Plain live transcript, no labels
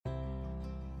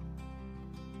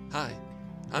Hi,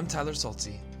 I'm Tyler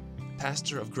Salty,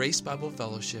 pastor of Grace Bible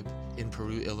Fellowship in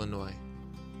Peru, Illinois.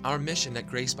 Our mission at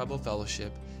Grace Bible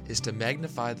Fellowship is to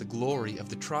magnify the glory of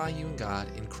the triune God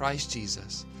in Christ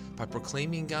Jesus by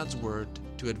proclaiming God's Word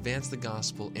to advance the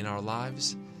gospel in our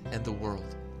lives and the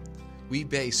world. We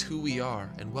base who we are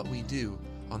and what we do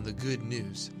on the good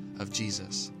news of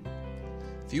Jesus.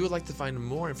 If you would like to find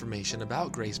more information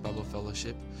about Grace Bible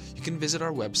Fellowship, you can visit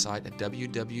our website at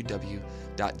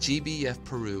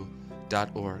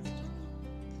www.gbfperu.org.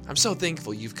 I'm so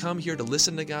thankful you've come here to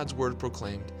listen to God's Word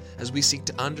proclaimed as we seek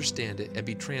to understand it and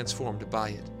be transformed by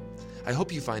it. I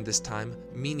hope you find this time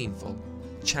meaningful,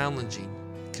 challenging,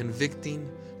 convicting,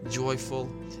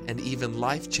 joyful, and even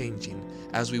life-changing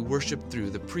as we worship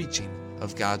through the preaching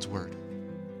of God's Word.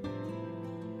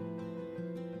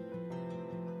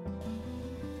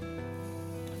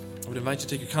 I would invite you to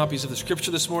take your copies of the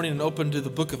Scripture this morning and open to the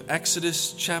book of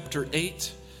Exodus chapter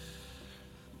 8.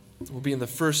 We'll be in the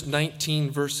first 19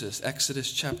 verses,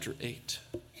 Exodus chapter 8.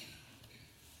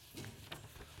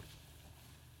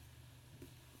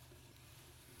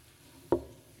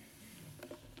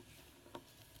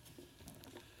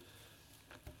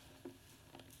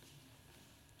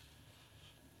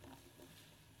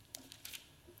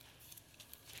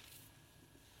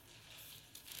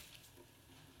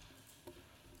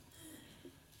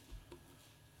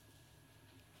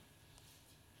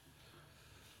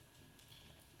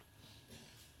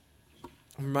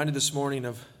 I'm reminded this morning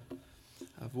of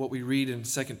what we read in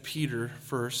 2 Peter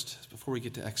first, before we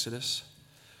get to Exodus.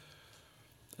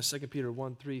 2 Peter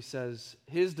 1:3 says,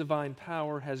 "His divine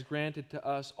power has granted to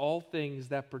us all things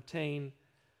that pertain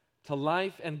to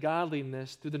life and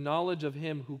godliness through the knowledge of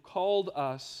Him who called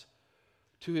us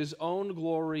to His own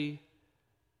glory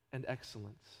and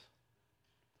excellence."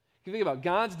 You think about it,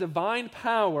 God's divine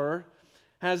power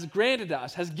has granted to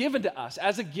us, has given to us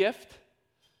as a gift.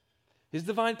 His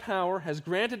divine power has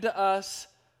granted to us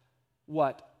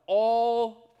what?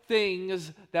 All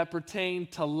things that pertain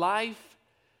to life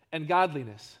and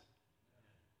godliness.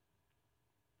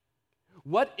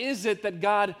 What is it that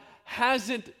God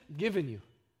hasn't given you?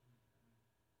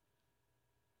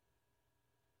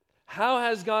 How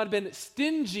has God been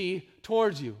stingy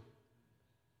towards you?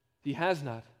 He has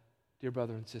not, dear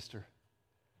brother and sister.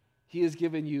 He has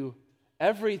given you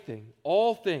everything,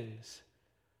 all things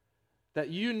that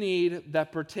you need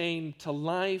that pertain to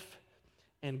life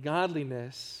and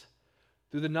godliness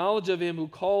through the knowledge of Him who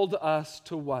called us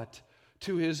to what?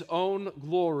 To His own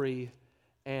glory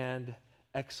and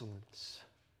excellence.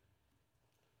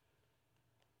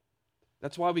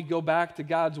 That's why we go back to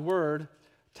God's Word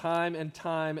time and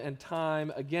time and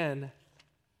time again,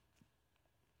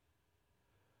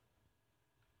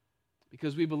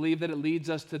 because we believe that it leads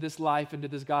us to this life and to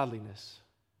this godliness.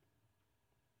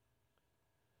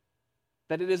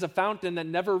 That it is a fountain that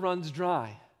never runs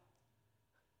dry.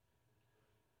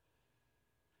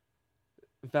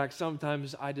 In fact,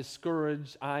 sometimes I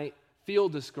feel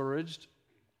discouraged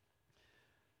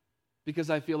because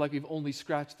I feel like we've only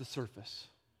scratched the surface.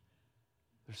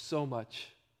 There's so much.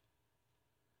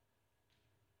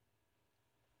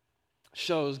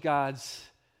 Shows God's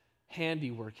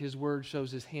handiwork. His Word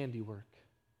shows His handiwork.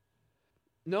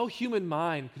 No human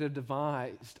mind could have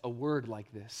devised a word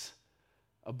like this.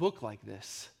 A book like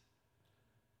this.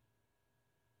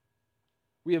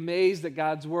 We amazed at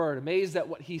God's Word, amazed at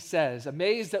what He says,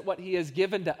 amazed at what He has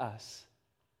given to us.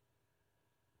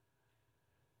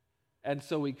 And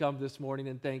so we come this morning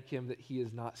and thank Him that He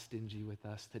is not stingy with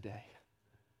us today.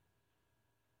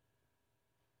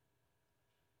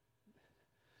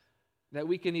 That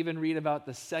we can even read about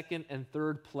the second and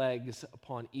third plagues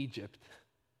upon Egypt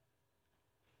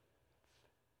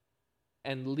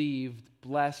and leave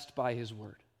blessed by His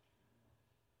Word.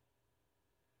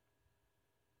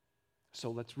 So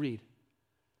let's read.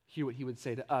 Hear what He would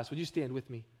say to us. Would you stand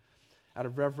with me out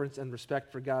of reverence and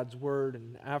respect for God's Word?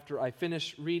 And after I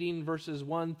finish reading verses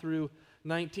 1 through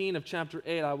 19 of chapter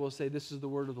 8, I will say, "This is the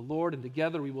word of the Lord." And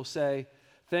together we will say,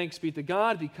 "Thanks be to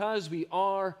God, because we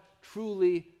are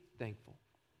truly thankful."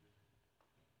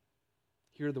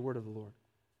 Hear the word of the Lord.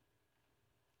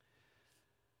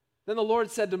 Then the Lord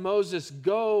said to Moses,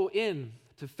 "Go in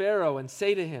to Pharaoh and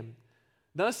say to him,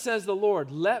 'Thus says the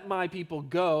Lord, let my people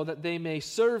go, that they may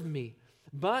serve me.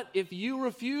 But if you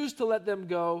refuse to let them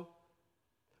go,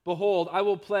 behold, I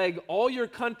will plague all your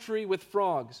country with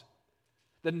frogs.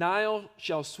 The Nile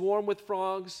shall swarm with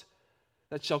frogs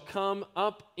that shall come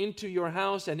up into your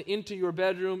house and into your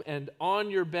bedroom and on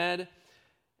your bed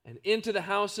and into the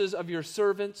houses of your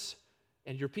servants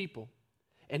and your people,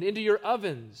 and into your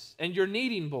ovens and your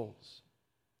kneading bowls.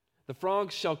 The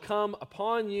frogs shall come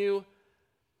upon you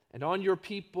and on your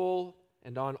people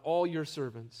and on all your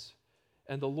servants.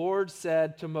 And the Lord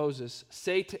said to Moses,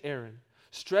 say to Aaron,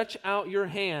 stretch out your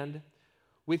hand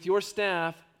with your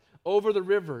staff over the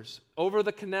rivers, over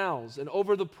the canals, and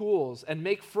over the pools, and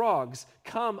make frogs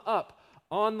come up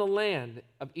on the land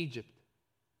of Egypt.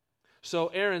 So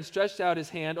Aaron stretched out his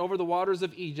hand over the waters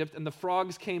of Egypt, and the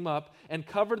frogs came up and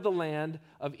covered the land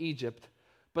of Egypt.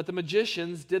 But the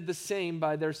magicians did the same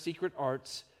by their secret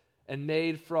arts and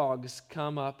made frogs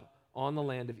come up on the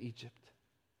land of Egypt.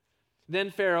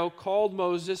 Then Pharaoh called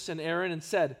Moses and Aaron and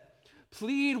said,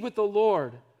 plead with the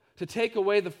Lord to take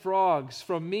away the frogs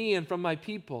from me and from my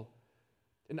people,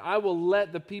 and I will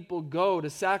let the people go to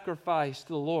sacrifice to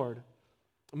the Lord.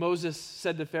 Moses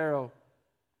said to Pharaoh,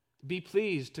 be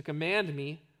pleased to command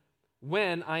me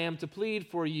when I am to plead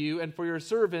for you and for your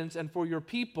servants and for your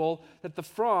people, that the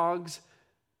frogs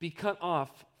be cut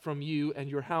off from you and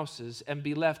your houses and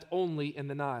be left only in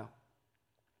the Nile.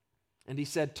 And he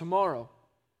said, tomorrow.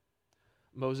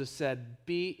 Moses said,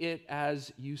 be it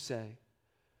as you say,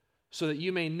 so that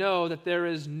you may know that there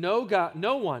is no God,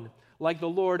 no one like the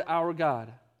Lord our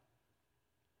God.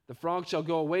 The frogs shall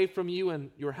go away from you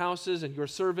and your houses and your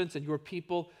servants and your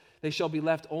people. They shall be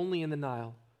left only in the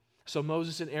Nile. So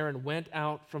Moses and Aaron went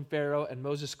out from Pharaoh, and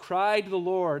Moses cried to the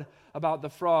Lord about the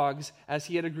frogs as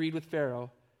he had agreed with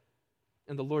Pharaoh.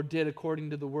 And the Lord did according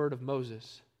to the word of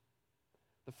Moses.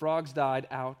 The frogs died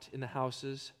out in the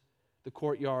houses, the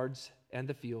courtyards, and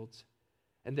the fields.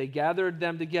 And they gathered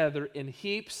them together in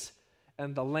heaps,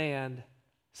 and the land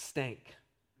stank.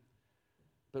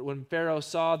 But when Pharaoh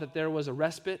saw that there was a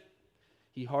respite,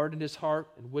 he hardened his heart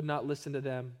and would not listen to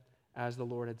them, as the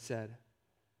Lord had said.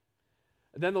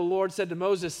 And then the Lord said to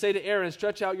Moses, say to Aaron,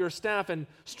 stretch out your staff and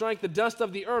strike the dust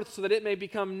of the earth so that it may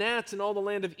become gnats in all the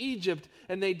land of Egypt.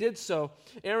 And they did so.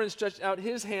 Aaron stretched out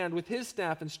his hand with his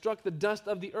staff and struck the dust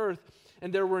of the earth,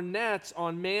 and there were gnats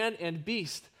on man and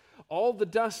beast. All the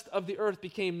dust of the earth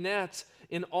became gnats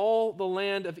in all the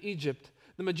land of Egypt.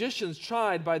 The magicians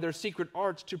tried by their secret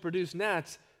arts to produce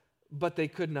gnats, but they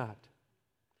could not.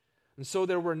 And so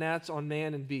there were gnats on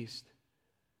man and beast.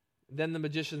 Then the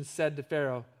magicians said to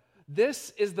Pharaoh,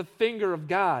 this is the finger of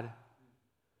God.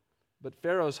 But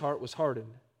Pharaoh's heart was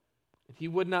hardened, and he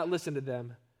would not listen to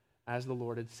them, as the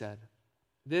Lord had said.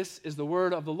 This is the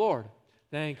word of the Lord.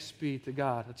 Thanks be to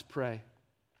God. Let's pray.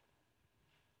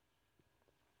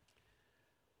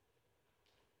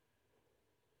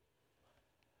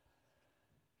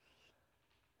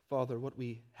 Father, what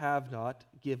we have not,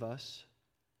 give us.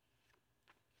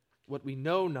 What we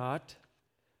know not,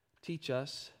 teach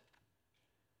us.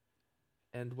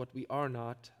 And what we are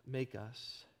not, make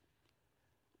us.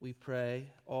 We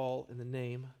pray all in the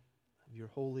name of your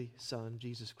holy Son,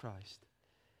 Jesus Christ.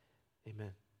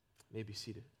 Amen. You may be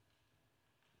seated.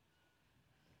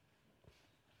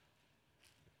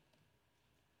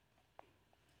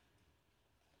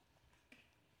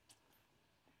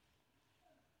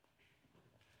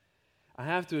 I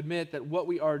have to admit that what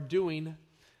we are doing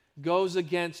goes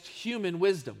against human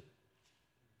wisdom.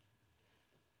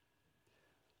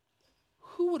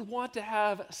 Who would want to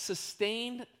have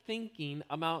sustained thinking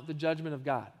about the judgment of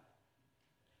God?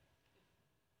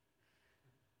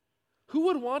 Who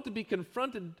would want to be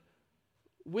confronted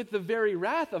with the very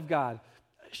wrath of God?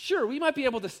 Sure, we might be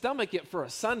able to stomach it for a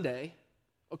Sunday.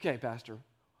 Okay, Pastor,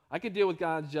 I could deal with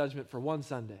God's judgment for one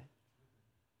Sunday.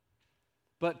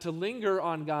 But to linger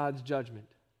on God's judgment,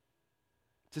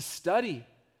 to study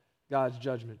God's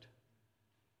judgment,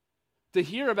 to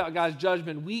hear about God's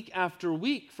judgment week after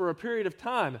week for a period of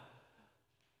time,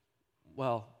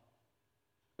 well,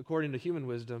 according to human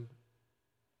wisdom,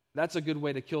 that's a good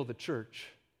way to kill the church,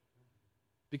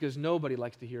 because nobody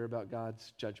likes to hear about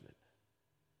God's judgment.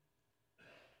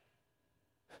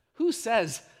 Who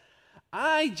says,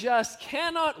 I just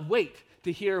cannot wait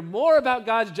to hear more about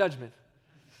God's judgment?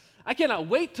 I cannot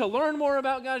wait to learn more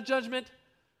about God's judgment.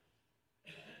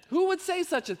 Who would say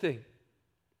such a thing?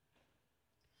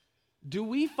 Do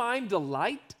we find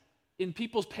delight in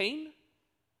people's pain?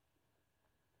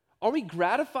 Are we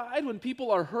gratified when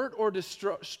people are hurt or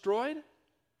destroyed?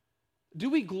 Do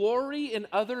we glory in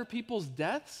other people's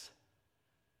deaths?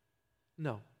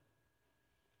 No.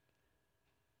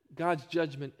 God's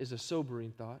judgment is a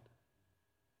sobering thought.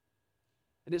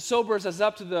 And it sobers us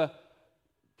up to the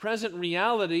present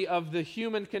reality of the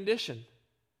human condition.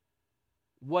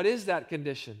 What is that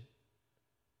condition?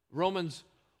 Romans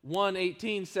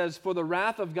 1:18 says, for the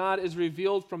wrath of God is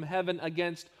revealed from heaven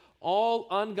against all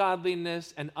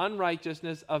ungodliness and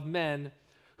unrighteousness of men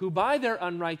who by their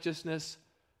unrighteousness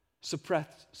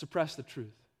suppress the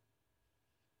truth.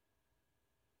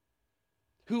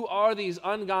 Who are these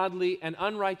ungodly and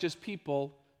unrighteous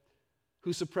people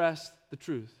who suppress the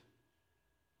truth.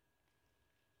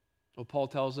 Well, Paul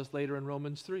tells us later in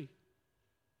Romans 3,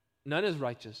 none is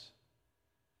righteous.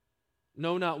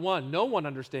 No, not one. No one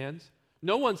understands.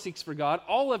 No one seeks for God.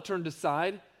 All have turned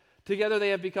aside. Together they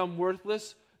have become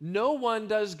worthless. No one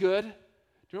does good. Do you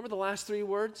remember the last three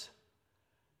words?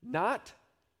 Not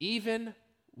even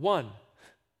one.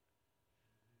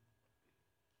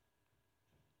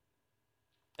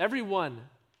 Everyone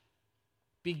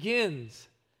begins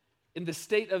in the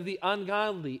state of the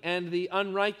ungodly and the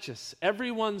unrighteous.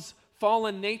 Everyone's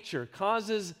fallen nature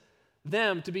causes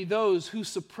them to be those who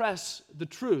suppress the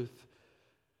truth.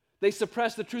 They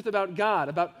suppress the truth about God,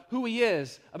 about who He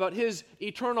is, about His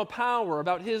eternal power,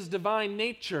 about His divine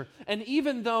nature. And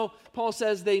even though Paul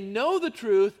says they know the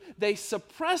truth, they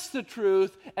suppress the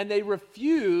truth and they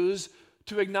refuse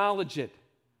to acknowledge it.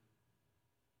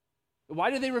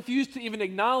 Why do they refuse to even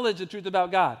acknowledge the truth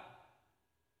about God?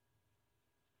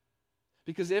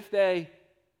 Because if they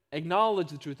acknowledge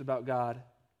the truth about God,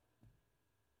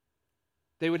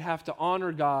 they would have to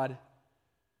honor God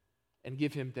and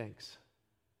give Him thanks.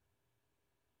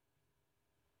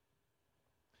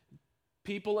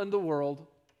 People in the world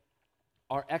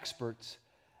are experts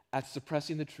at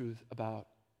suppressing the truth about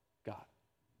God.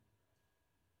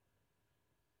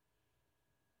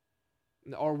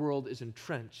 And our world is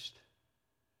entrenched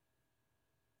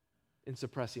in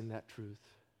suppressing that truth.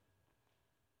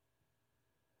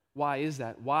 Why is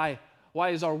that? Why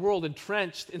is our world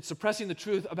entrenched in suppressing the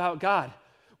truth about God?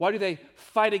 Why do they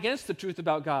fight against the truth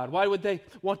about God? Why would they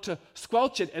want to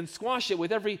squelch it and squash it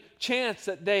with every chance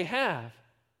that they have?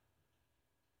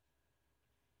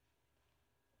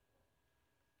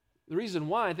 The reason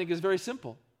why, I think, is very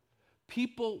simple.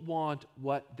 People want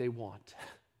what they want.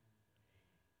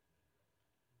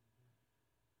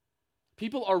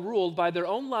 People are ruled by their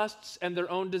own lusts and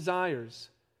their own desires.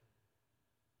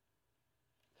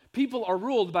 People are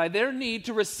ruled by their need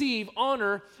to receive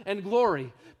honor and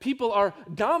glory. People are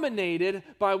dominated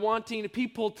by wanting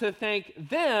people to thank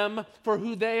them for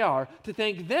who they are, to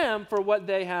thank them for what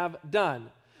they have done.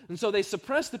 And so they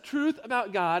suppress the truth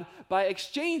about God by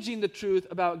exchanging the truth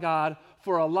about God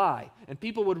for a lie. And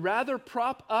people would rather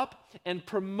prop up and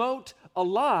promote a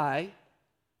lie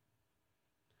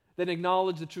than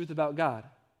acknowledge the truth about God.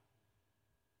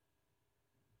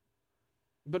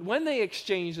 But when they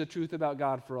exchange the truth about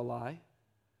God for a lie,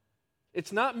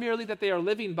 it's not merely that they are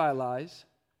living by lies.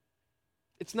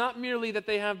 It's not merely that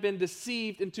they have been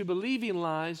deceived into believing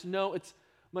lies. No, it's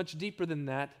much deeper than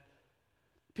that.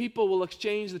 People will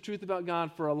exchange the truth about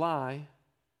God for a lie,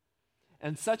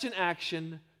 and such an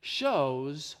action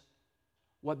shows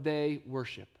what they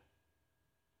worship.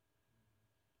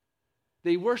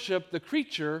 They worship the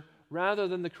creature rather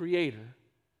than the Creator.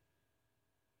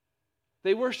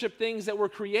 They worship things that were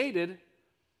created,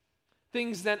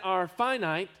 things that are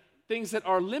finite, things that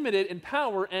are limited in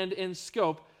power and in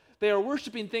scope. They are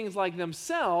worshiping things like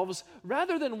themselves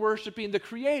rather than worshiping the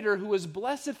Creator who is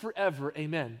blessed forever.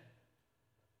 Amen.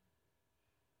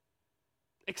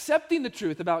 Accepting the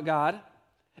truth about God,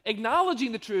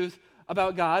 acknowledging the truth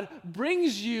about God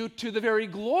brings you to the very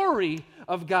glory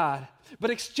of God.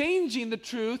 But exchanging the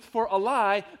truth for a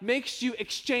lie makes you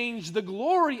exchange the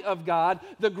glory of God,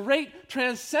 the great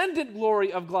transcendent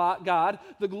glory of God,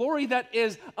 the glory that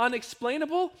is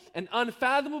unexplainable and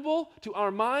unfathomable to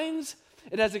our minds.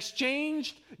 It has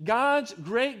exchanged God's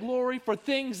great glory for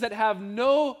things that have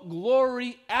no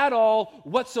glory at all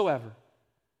whatsoever.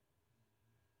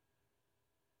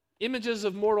 Images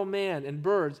of mortal man and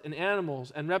birds and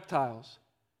animals and reptiles.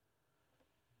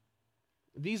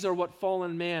 These are what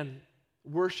fallen man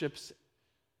worships,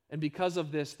 and because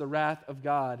of this, the wrath of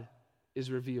God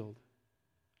is revealed.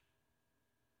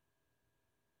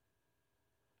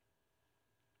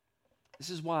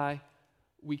 This is why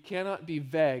we cannot be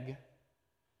vague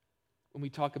when we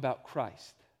talk about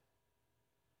Christ.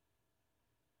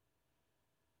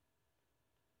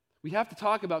 We have to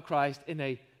talk about Christ in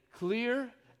a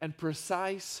clear and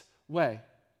precise way.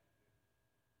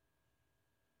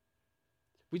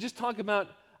 We just talk about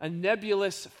a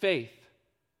nebulous faith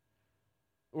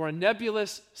or a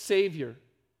nebulous Savior.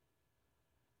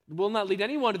 It will not lead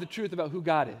anyone to the truth about who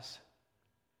God is.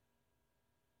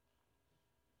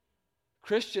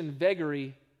 Christian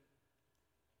vagary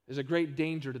is a great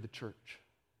danger to the church.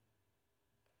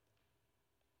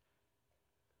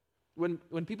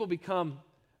 When people become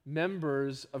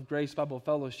members of Grace Bible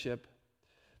Fellowship,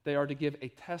 they are to give a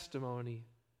testimony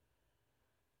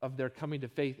of their coming to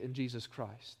faith in Jesus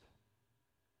Christ.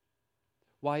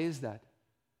 Why is that?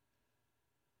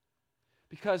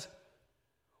 Because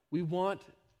we want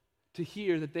to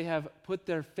hear that they have put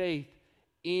their faith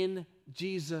in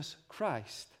Jesus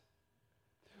Christ.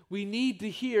 We need to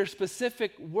hear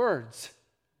specific words.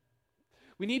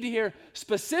 We need to hear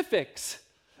specifics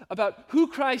about who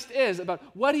Christ is, about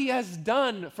what he has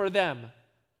done for them,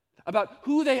 about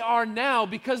who they are now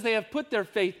because they have put their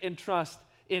faith and trust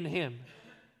in him.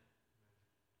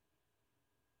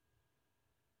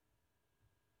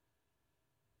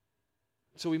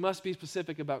 So we must be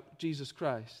specific about Jesus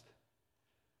Christ.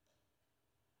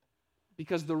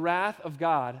 Because the wrath of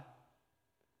God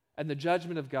and the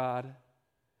judgment of God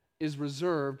is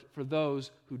reserved for those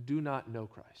who do not know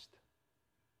Christ.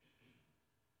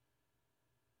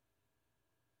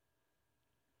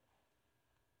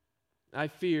 I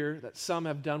fear that some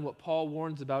have done what Paul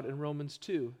warns about in Romans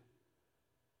 2.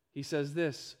 He says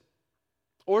this,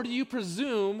 "Or do you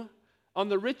presume on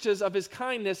the riches of his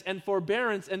kindness and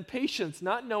forbearance and patience,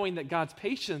 not knowing that God's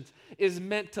patience is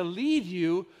meant to lead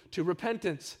you to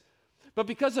repentance? But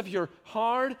because of your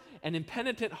hard and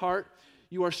impenitent heart,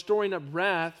 you are storing up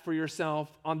wrath for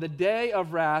yourself on the day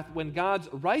of wrath when God's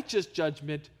righteous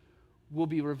judgment will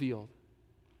be revealed."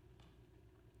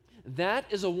 That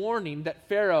is a warning that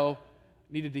Pharaoh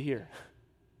needed to hear.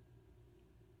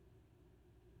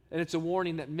 And it's a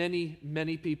warning that many,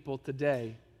 many people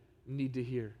today need to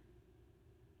hear.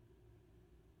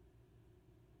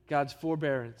 God's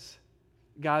forbearance,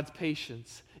 God's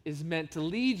patience is meant to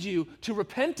lead you to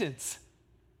repentance.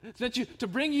 It's meant to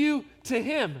bring you to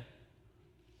him.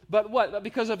 But what? But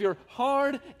because of your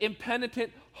hard,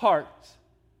 impenitent heart.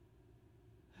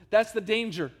 That's the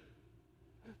danger.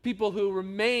 People who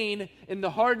remain in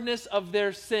the hardness of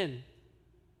their sin.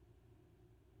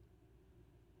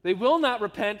 They will not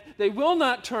repent. They will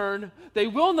not turn. They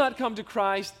will not come to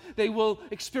Christ. They will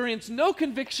experience no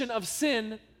conviction of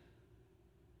sin.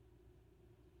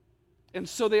 And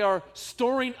so they are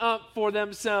storing up for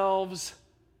themselves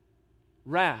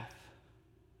wrath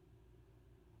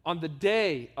on the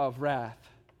day of wrath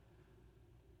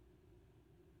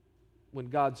when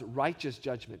God's righteous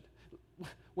judgment.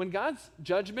 When God's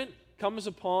judgment comes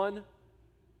upon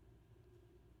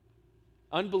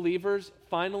unbelievers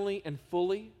finally and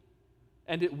fully,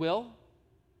 and it will,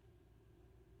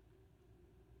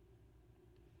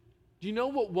 do you know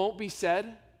what won't be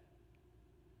said?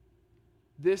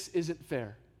 This isn't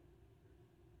fair.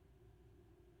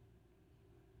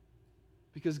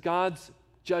 Because God's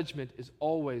judgment is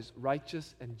always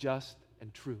righteous and just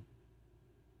and true.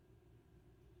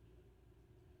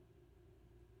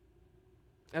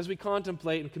 As we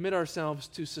contemplate and commit ourselves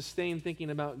to sustained thinking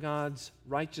about God's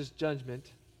righteous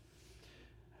judgment,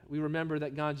 we remember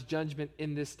that God's judgment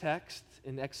in this text,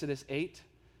 in Exodus 8,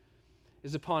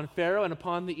 is upon Pharaoh and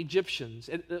upon the Egyptians.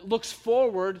 It looks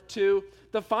forward to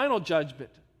the final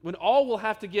judgment, when all will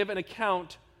have to give an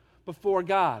account before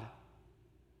God.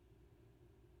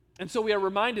 And so we are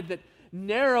reminded that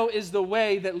narrow is the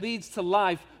way that leads to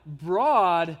life,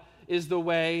 broad is the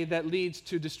way that leads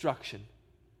to destruction.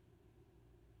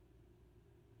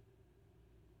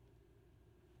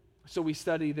 So we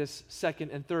study this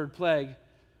second and third plague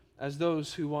as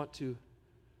those who want to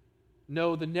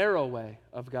know the narrow way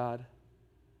of God,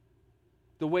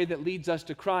 the way that leads us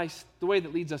to Christ, the way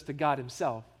that leads us to God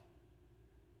himself.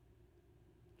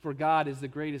 For God is the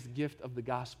greatest gift of the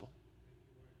gospel.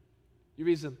 You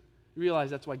realize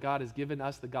that's why God has given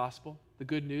us the gospel, the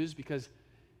good news, because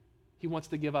he wants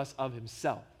to give us of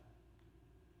himself.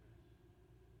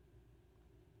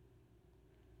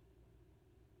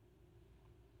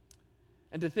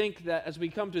 And to think that as we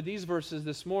come to these verses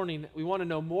this morning, we want to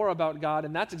know more about God,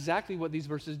 and that's exactly what these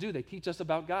verses do. They teach us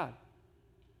about God.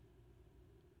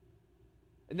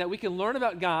 And that we can learn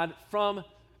about God from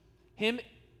him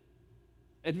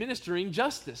administering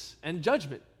justice and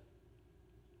judgment.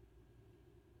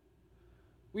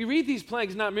 We read these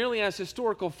plagues not merely as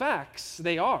historical facts,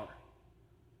 they are,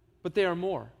 but they are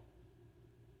more.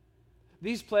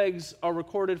 These plagues are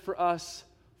recorded for us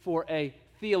for a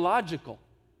theological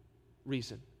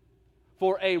reason,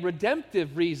 for a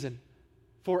redemptive reason,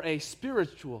 for a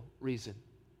spiritual reason.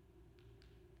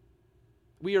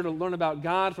 We are to learn about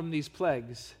God from these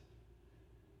plagues.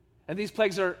 And these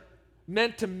plagues are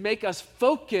meant to make us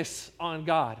focus on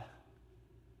God.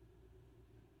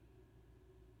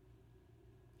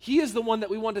 He is the one that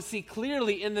we want to see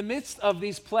clearly in the midst of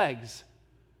these plagues.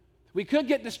 We could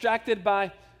get distracted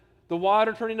by the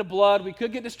water turning to blood. We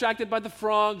could get distracted by the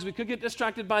frogs. We could get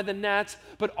distracted by the gnats.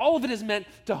 But all of it is meant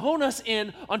to hone us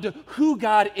in onto who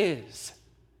God is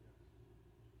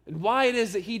and why it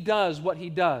is that he does what he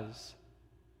does.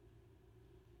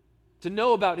 To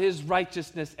know about his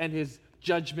righteousness and his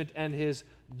judgment and his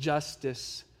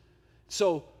justice.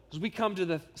 So as we come to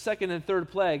the second and third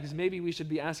plagues, maybe we should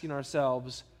be asking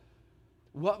ourselves,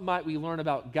 what might we learn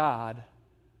about God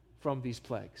from these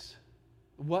plagues?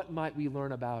 What might we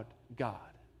learn about God?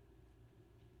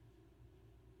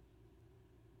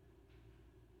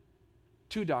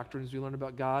 Two doctrines we learn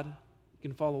about God. You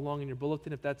can follow along in your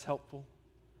bulletin if that's helpful.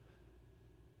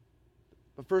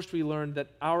 But first we learned that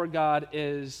our God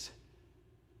is,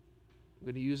 I'm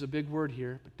going to use a big word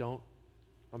here, but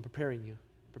I'm preparing you.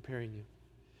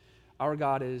 Our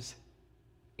God is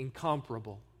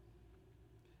incomparable.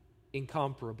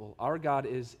 Incomparable. Our God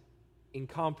is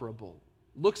incomparable.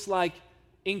 Looks like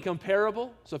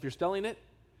incomparable, so if you're spelling it,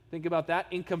 think about that.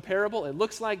 Incomparable, it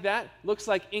looks like that. Looks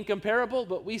like incomparable,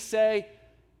 but we say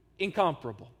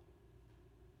incomparable.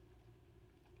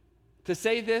 To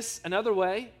say this another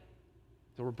way,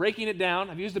 so we're breaking it down.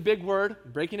 I've used a big word,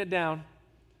 I'm breaking it down.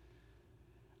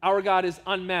 Our God is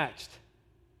unmatched.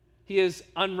 He is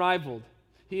unrivaled.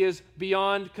 He is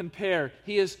beyond compare.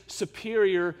 He is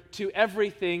superior to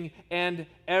everything and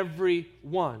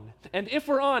everyone. And if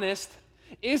we're honest,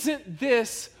 isn't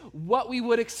this what we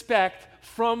would expect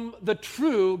from the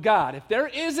true God? If there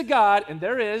is a God, and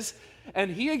there is,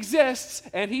 and He exists,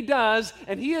 and He does,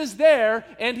 and He is there,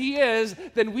 and He is,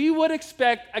 then we would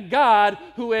expect a God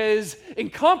who is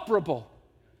incomparable.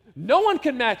 No one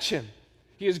can match Him.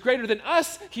 He is greater than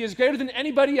us. He is greater than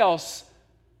anybody else.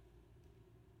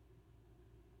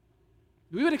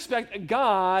 We would expect a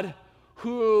God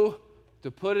who, to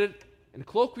put it in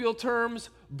colloquial terms,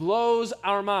 blows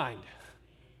our mind.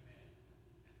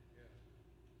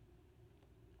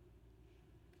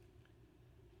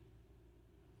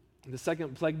 The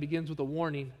second plague begins with a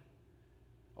warning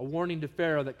to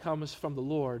Pharaoh that comes from the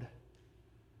Lord.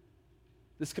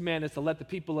 This command is to let the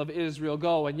people of Israel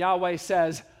go. And Yahweh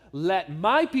says, "Let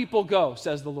my people go,"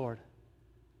 says the Lord.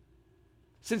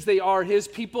 Since they are His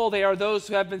people, they are those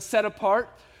who have been set apart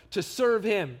to serve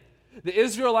Him. The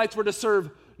Israelites were to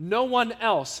serve no one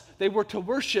else. They were to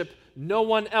worship no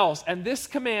one else. And this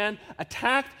command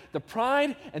attacked the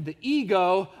pride and the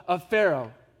ego of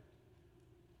Pharaoh.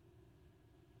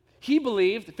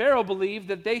 Pharaoh believed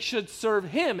that they should serve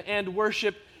him and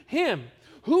worship him.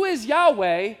 Who is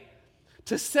Yahweh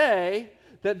to say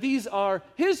that these are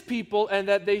His people and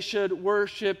that they should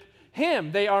worship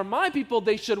Him? They are my people,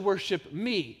 they should worship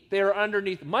me. They are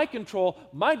underneath my control,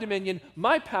 my dominion,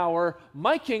 my power,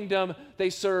 my kingdom. They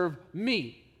serve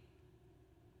me.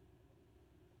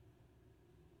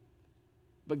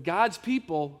 But God's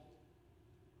people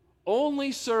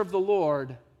only serve the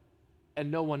Lord and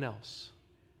no one else.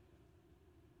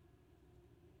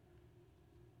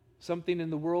 Something in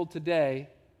the world today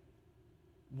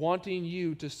wanting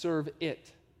you to serve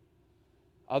it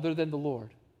other than the Lord.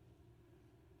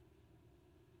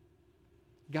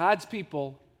 God's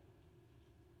people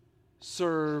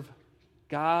serve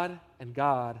God and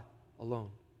God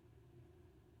alone.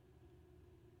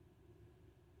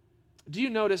 Do you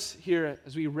notice here,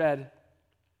 as we read,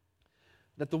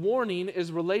 that the warning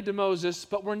is relayed to Moses,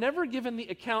 but we're never given the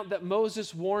account that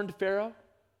Moses warned Pharaoh?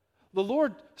 The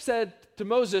Lord said to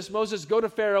Moses, "Moses, go to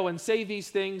Pharaoh and say these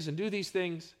things and do these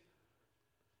things."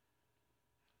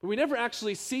 But we never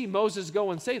actually see Moses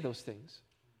go and say those things.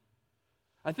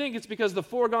 I think it's because the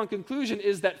foregone conclusion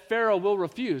is that Pharaoh will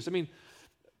refuse. I mean,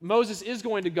 Moses is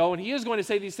going to go and he is going to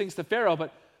say these things to Pharaoh,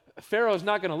 but Pharaoh is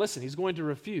not going to listen. He's going to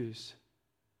refuse.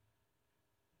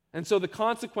 And so the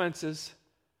consequences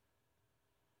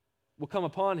will come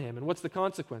upon him. And what's the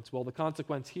consequence? Well, the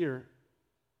consequence here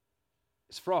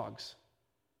is frogs.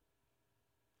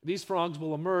 These frogs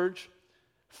will emerge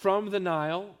from the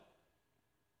Nile.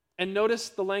 And notice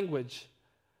the language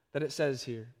that it says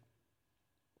here.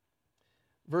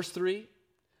 Verse 3,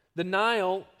 "The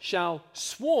Nile shall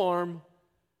swarm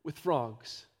with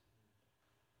frogs."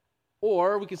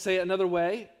 Or we could say it another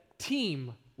way,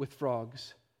 teem with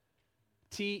frogs.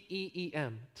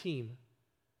 T-E-E-M, teem.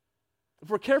 If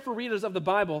we're careful readers of the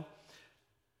Bible,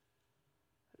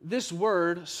 this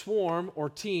word, swarm or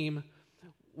teem,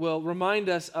 will remind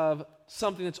us of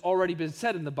something that's already been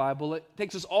said in the Bible. It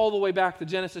takes us all the way back to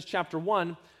Genesis chapter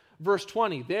 1, verse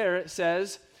 20. There it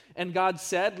says, "And God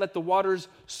said, let the waters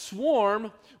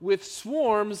swarm with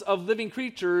swarms of living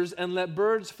creatures, and let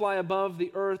birds fly above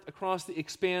the earth across the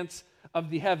expanse of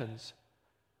the heavens."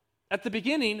 At the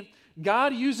beginning,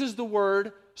 God uses the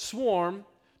word swarm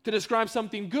to describe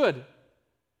something good.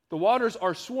 The waters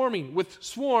are swarming with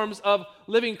swarms of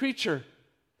living creature.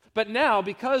 But now,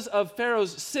 because of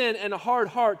Pharaoh's sin and a hard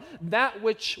heart, that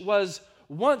which was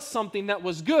once something that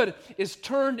was good is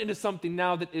turned into something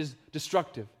now that is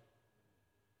destructive.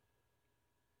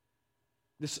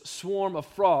 This swarm of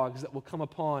frogs that will come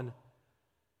upon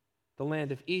the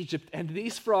land of Egypt. And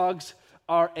these frogs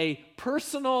are a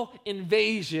personal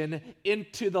invasion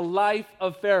into the life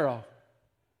of Pharaoh.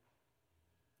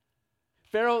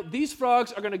 Pharaoh, these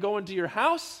frogs are going to go into your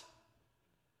house.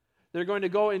 They're going to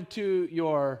go into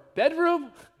your bedroom.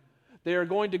 They are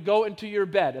going to go into your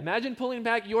bed. Imagine pulling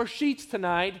back your sheets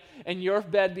tonight and your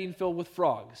bed being filled with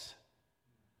frogs.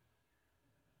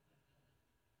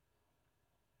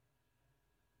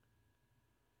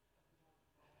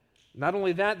 Not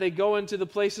only that, they go into the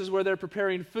places where they're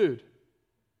preparing food.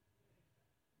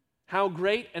 How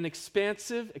great and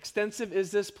extensive is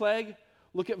this plague?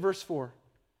 Look at verse 4.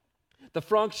 The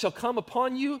frogs shall come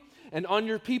upon you and on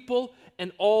your people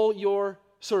and all your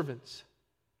servants.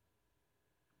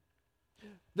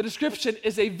 The description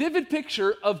is a vivid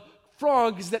picture of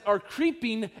frogs that are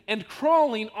creeping and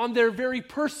crawling on their very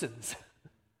persons.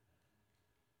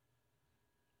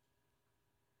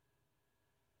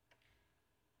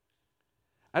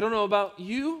 I don't know about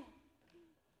you,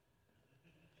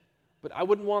 but I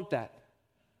wouldn't want that.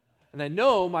 And I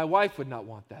know my wife would not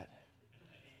want that.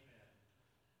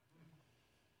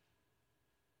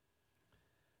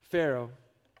 Pharaoh,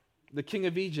 the king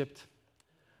of Egypt,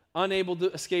 unable to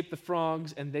escape the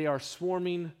frogs, and they are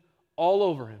swarming all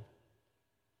over him.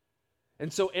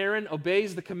 And so Aaron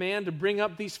obeys the command to bring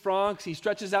up these frogs. He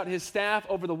stretches out his staff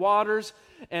over the waters,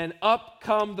 and up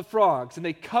come the frogs, and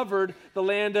they covered the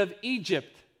land of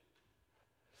Egypt.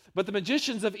 But the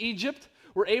magicians of Egypt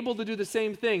were able to do the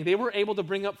same thing. They were able to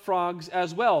bring up frogs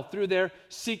as well through their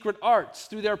secret arts,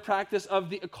 through their practice of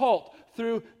the occult,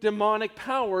 through demonic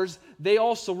powers. They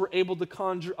also were able to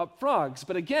conjure up frogs.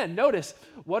 But again, notice,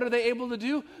 what are they able to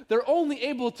do? They're only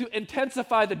able to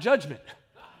intensify the judgment.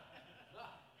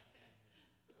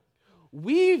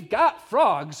 We've got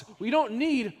frogs. We don't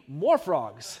need more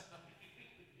frogs.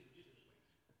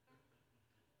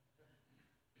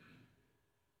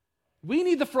 We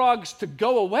need the frogs to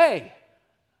go away.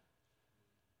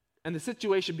 And the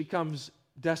situation becomes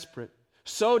desperate.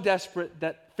 So desperate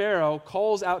that Pharaoh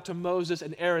calls out to Moses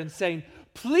and Aaron saying,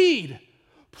 plead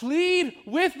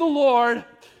with the Lord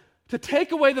to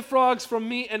take away the frogs from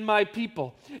me and my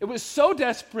people. It was so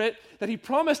desperate that he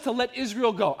promised to let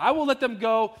Israel go. I will let them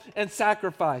go and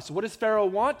sacrifice. What does Pharaoh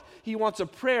want? He wants a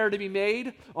prayer to be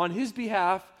made on his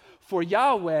behalf for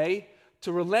Yahweh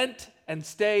to relent and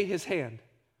stay his hand.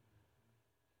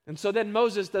 And so then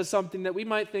Moses does something that we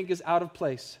might think is out of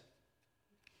place.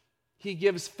 He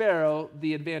gives Pharaoh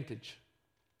the advantage.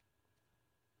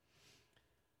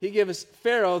 He gives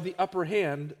Pharaoh the upper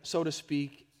hand, so to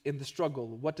speak, in the struggle.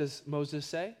 What does Moses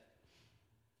say?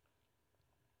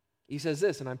 He says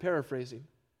this, and I'm paraphrasing.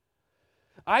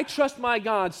 I trust my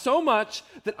God so much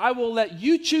that I will let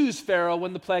you choose, Pharaoh,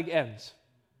 when the plague ends.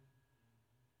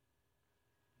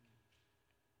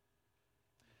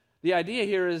 The idea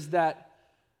here is that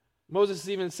Moses is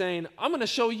even saying, I'm going to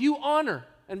show you honor.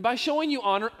 And by showing you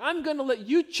honor, I'm going to let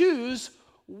you choose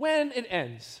when it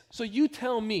ends. So you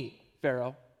tell me,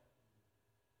 Pharaoh.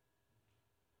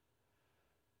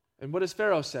 And what does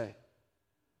Pharaoh say?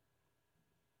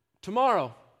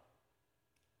 Tomorrow.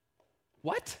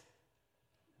 What?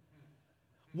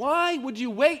 Why would you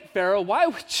wait, Pharaoh? Why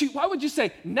would you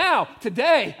say, now,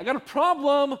 today, I got a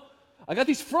problem. I got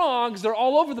these frogs. They're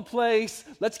all over the place.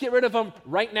 Let's get rid of them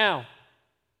right now.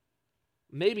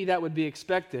 Maybe that would be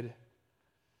expected.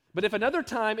 But if another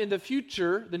time in the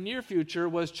future, the near future,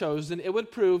 was chosen, it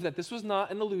would prove that this was not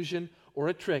an illusion or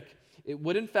a trick. It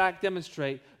would in fact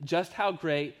demonstrate just how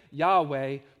great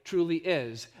Yahweh truly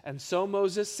is. And so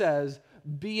Moses says,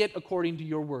 be it according to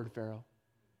your word, Pharaoh.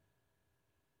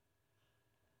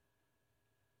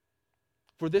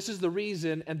 For this is the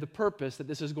reason and the purpose that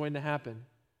this is going to happen.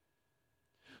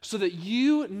 So that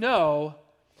you know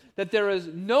that there is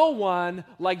no one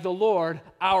like the Lord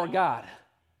our God.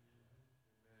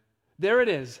 There it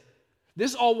is.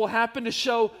 This all will happen to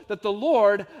show that the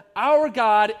Lord, our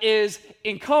God, is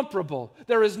incomparable.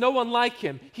 There is no one like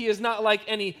him. He is not like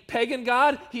any pagan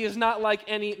god. He is not like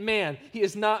any man. He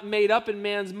is not made up in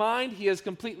man's mind. He is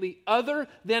completely other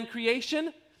than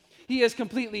creation. He is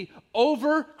completely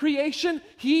over creation.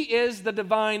 He is the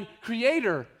divine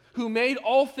creator who made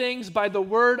all things by the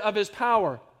word of his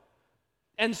power.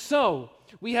 And so,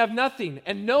 we have nothing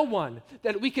and no one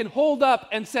that we can hold up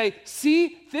and say,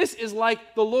 see, this is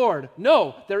like the Lord.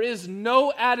 No, there is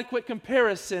no adequate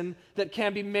comparison that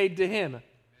can be made to him.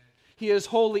 He is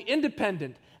wholly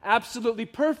independent, absolutely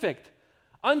perfect,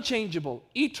 unchangeable,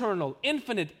 eternal,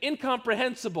 infinite,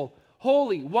 incomprehensible,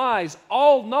 holy, wise,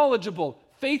 all knowledgeable,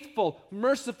 faithful,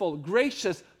 merciful,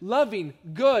 gracious, loving,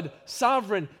 good,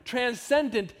 sovereign,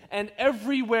 transcendent, and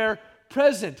everywhere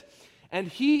present. And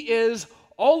he is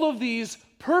all of these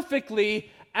perfectly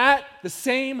at the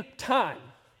same time.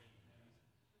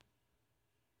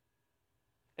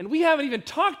 And we haven't even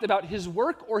talked about his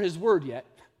work or his word yet,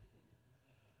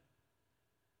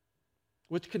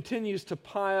 which continues to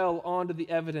pile onto the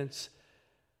evidence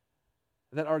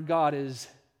that our God is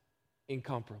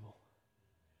incomparable.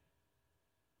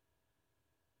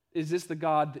 Is this the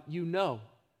God that you know?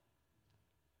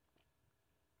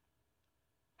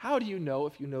 How do you know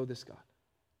if you know this God?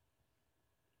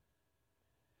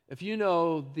 If you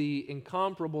know the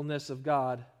incomparableness of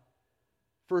God,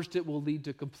 first it will lead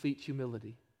to complete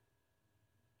humility.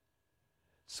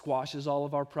 Squashes all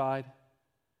of our pride.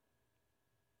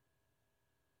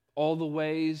 All the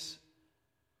ways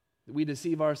that we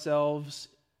deceive ourselves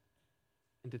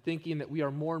into thinking that we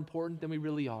are more important than we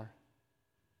really are.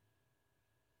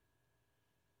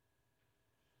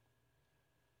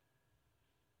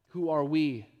 Who are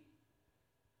we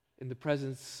in the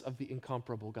presence of the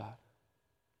incomparable God?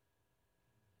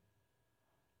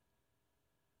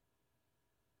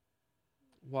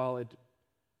 While it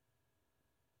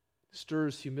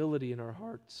stirs humility in our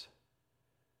hearts,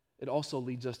 it also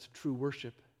leads us to true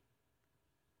worship.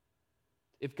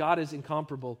 If God is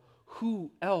incomparable,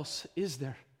 who else is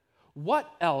there? What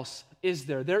else is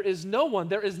there? There is no one.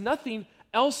 There is nothing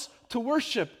else to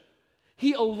worship.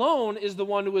 He alone is the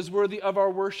one who is worthy of our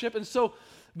worship. And so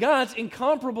God's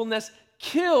incomparableness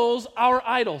kills our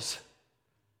idols.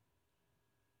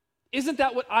 Isn't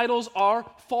that what idols are?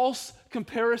 False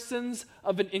comparisons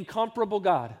of an incomparable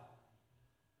God.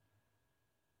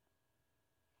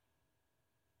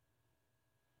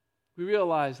 We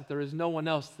realize that there is no one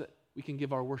else that we can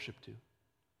give our worship to.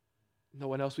 No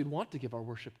one else we'd want to give our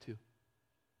worship to.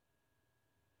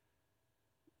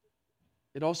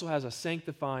 It also has a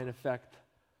sanctifying effect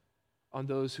on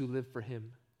those who live for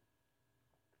Him.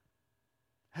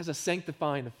 It has a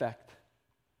sanctifying effect.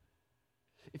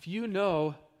 If you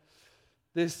know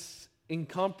this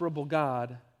incomparable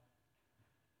God,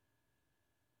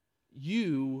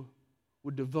 you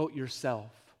would devote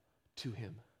yourself to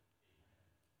Him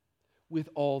with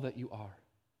all that you are.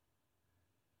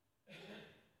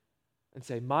 And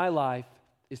say, my life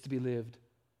is to be lived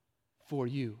for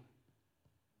you.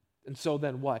 And so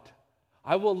then what?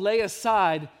 I will lay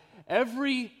aside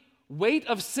every weight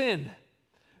of sin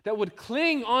that would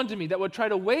cling onto me, that would try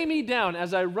to weigh me down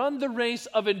as I run the race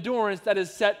of endurance that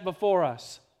is set before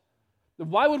us.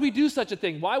 Why would we do such a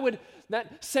thing? Why would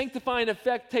that sanctifying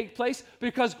effect take place?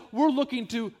 Because we're looking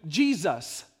to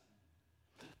Jesus,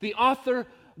 the author,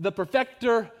 the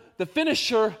perfecter, the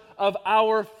finisher of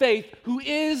our faith, who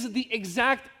is the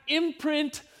exact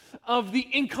imprint of the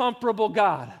incomparable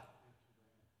God.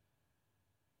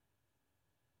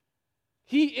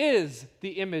 He is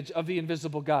the image of the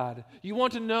invisible God. You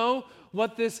want to know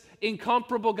what this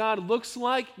incomparable God looks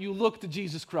like? You look to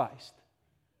Jesus Christ.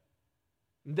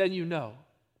 And then you know.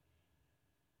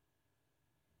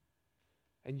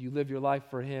 And you live your life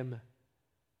for Him,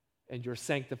 and you're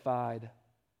sanctified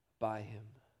by Him.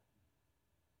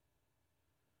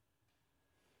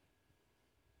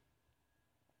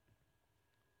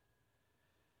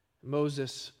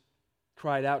 Moses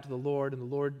cried out to the Lord, and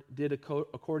the Lord did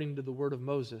according to the word of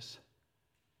Moses.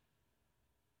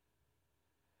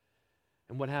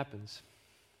 And what happens?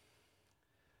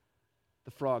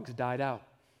 The frogs died out.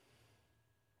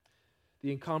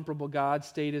 The incomparable God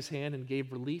stayed His hand and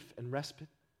gave relief and respite.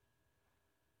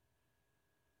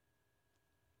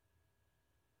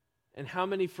 And how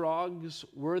many frogs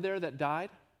were there that died?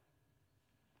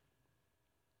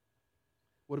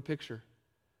 What a picture.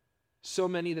 So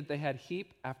many that they had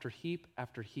heap after heap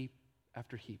after heap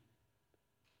after heap.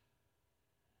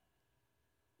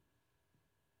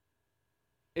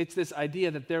 It's this idea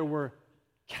that there were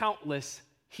countless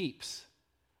heaps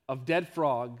of dead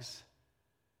frogs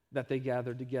that they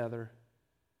gathered together.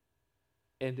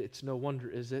 And it's no wonder,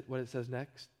 is it, what it says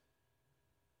next?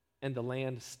 And the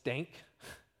land stank.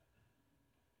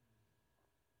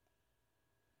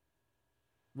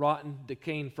 Rotten,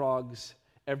 decaying frogs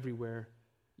everywhere.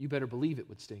 You better believe it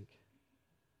would stink.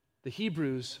 The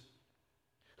Hebrews,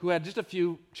 who had just a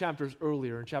few chapters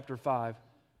earlier, in chapter 5,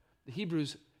 the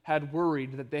Hebrews had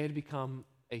worried that they had become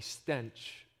a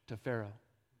stench to Pharaoh.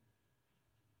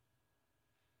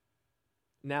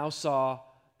 Now saw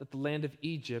that the land of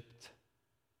Egypt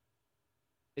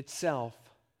itself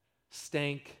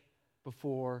stank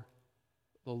before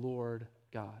the Lord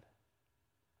God.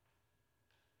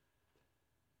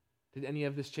 Did any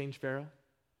of this change Pharaoh?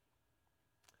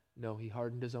 No, he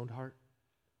hardened his own heart.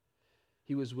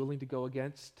 He was willing to go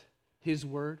against his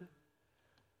word.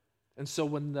 And so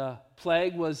when the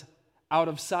plague was out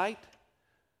of sight,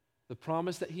 the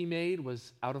promise that he made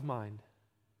was out of mind.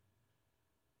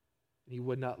 and he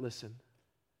would not listen.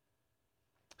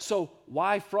 So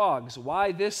why frogs?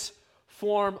 Why this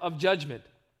form of judgment?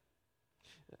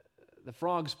 The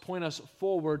frogs point us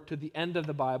forward to the end of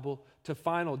the Bible, to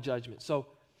final judgment. So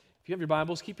if you have your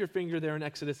Bibles, keep your finger there in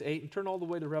Exodus 8 and turn all the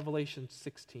way to Revelation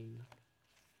 16.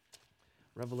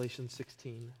 Revelation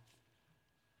 16.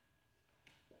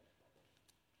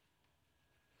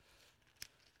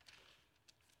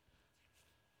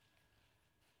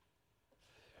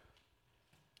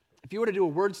 If you were to do a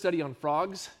word study on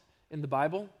frogs in the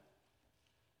Bible,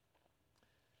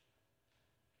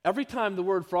 every time the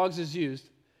word frogs is used,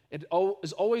 it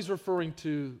is always referring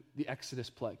to the Exodus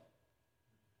plague.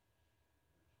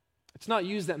 It's not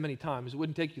used that many times. It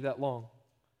wouldn't take you that long.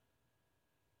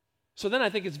 So then I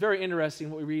think it's very interesting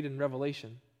what we read in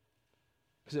Revelation,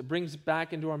 because it brings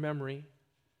back into our memory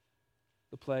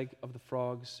the plague of the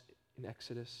frogs in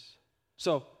Exodus.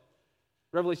 So,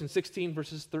 Revelation 16,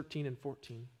 verses 13 and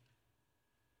 14.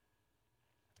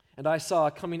 And I saw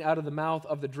coming out of the mouth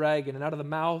of the dragon, and out of the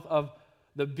mouth of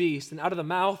the beast, and out of the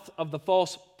mouth of the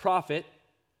false prophet,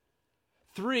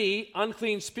 3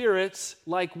 unclean spirits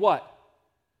like what?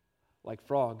 Like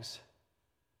frogs.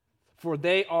 For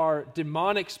they are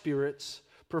demonic spirits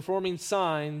performing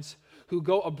signs, who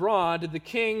go abroad to the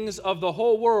kings of the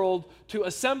whole world to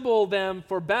assemble them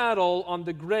for battle on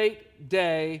the great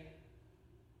day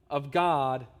of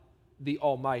God the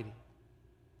Almighty.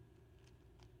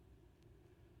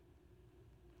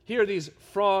 Here, these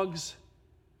frogs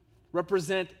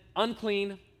represent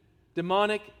unclean,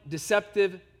 demonic,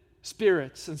 deceptive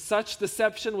spirits. And such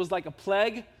deception was like a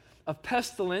plague of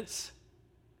pestilence.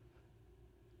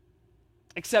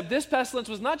 Except this pestilence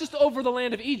was not just over the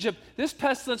land of Egypt. This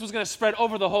pestilence was going to spread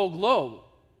over the whole globe.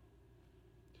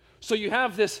 So you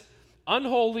have this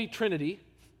unholy trinity.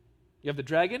 You have the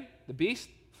dragon, the beast,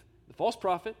 the false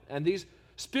prophet, and these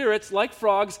spirits like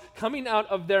frogs coming out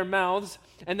of their mouths,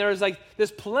 and there is like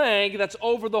this plague that's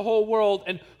over the whole world.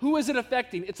 And who is it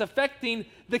affecting? It's affecting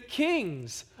the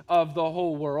kings of the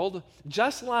whole world,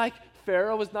 just like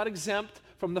Pharaoh was not exempt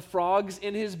from the frogs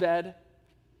in his bed.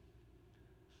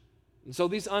 And so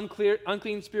these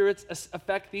unclean spirits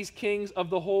affect these kings of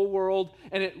the whole world,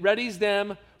 and it readies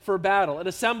them for battle. It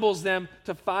assembles them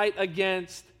to fight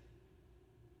against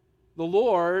the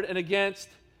Lord and against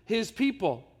his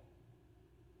people.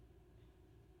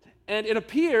 And it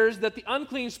appears that the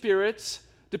unclean spirits,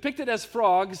 depicted as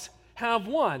frogs, have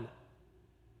won.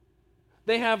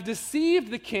 They have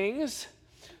deceived the kings,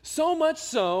 so much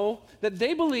so that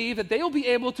they believe that they will be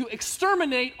able to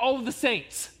exterminate all of the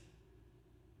saints.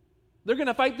 They're going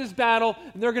to fight this battle,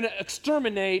 and they're going to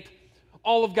exterminate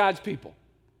all of God's people.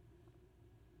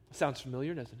 Sounds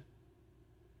familiar, doesn't it?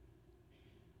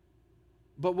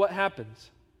 But what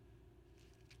happens?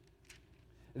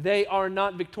 They are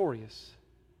not victorious.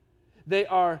 They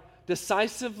are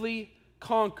decisively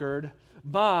conquered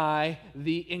by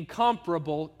the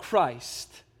incomparable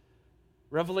Christ.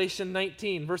 Revelation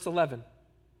 19, verse 11.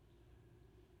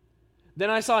 Then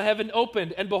I saw heaven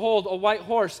opened, and behold, a white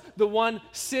horse. The one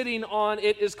sitting on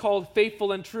it is called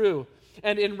Faithful and True.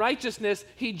 And in righteousness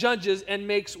he judges and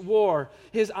makes war.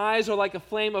 His eyes are like a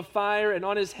flame of fire, and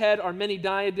on his head are many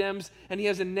diadems, and he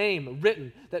has a name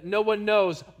written that no one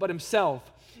knows but himself.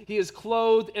 He is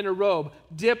clothed in a robe,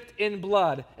 dipped in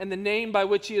blood, and the name by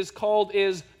which he is called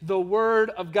is the Word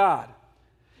of God.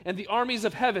 And the armies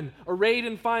of heaven, arrayed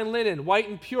in fine linen, white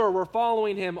and pure, were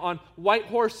following him on white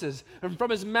horses. And from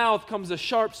his mouth comes a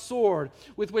sharp sword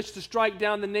with which to strike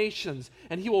down the nations.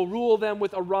 And he will rule them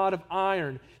with a rod of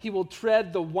iron. He will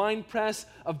tread the winepress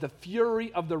of the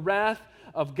fury of the wrath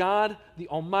of God the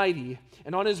Almighty.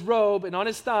 And on his robe and on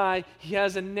his thigh he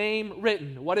has a name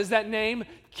written. What is that name?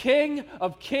 King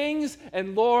of Kings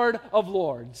and Lord of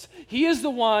Lords. He is the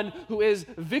one who is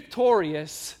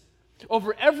victorious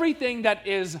over everything that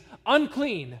is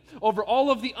unclean, over all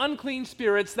of the unclean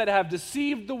spirits that have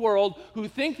deceived the world, who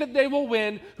think that they will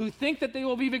win, who think that they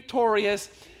will be victorious.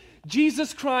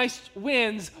 Jesus Christ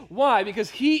wins. Why?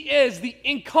 Because he is the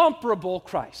incomparable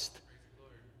Christ.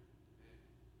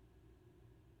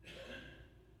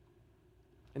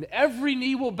 And every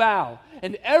knee will bow,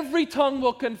 and every tongue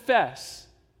will confess,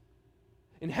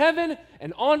 in heaven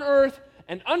and on earth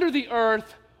and under the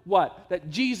earth, what?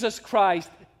 That Jesus Christ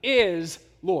is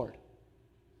Lord.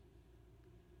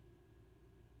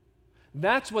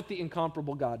 That's what the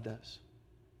incomparable God does.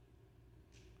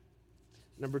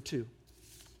 Number 2,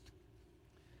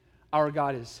 our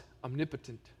God is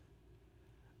omnipotent.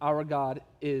 Our God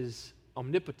is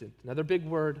omnipotent. Another big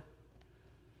word,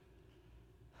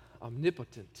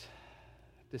 omnipotent.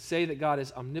 To say that God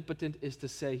is omnipotent is to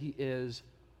say he is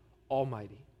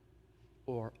almighty,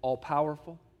 or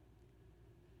all-powerful,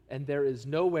 and there is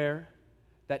nowhere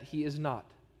that he is not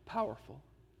powerful.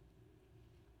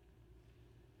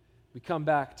 We come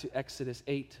back to Exodus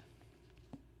 8.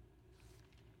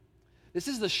 This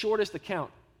is the shortest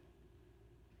account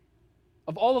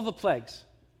of all of the plagues,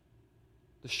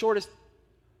 the shortest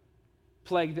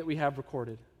plague that we have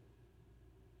recorded.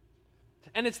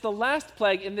 And it's the last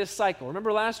plague in this cycle.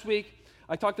 Remember last week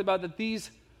I talked about that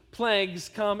these plagues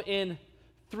come in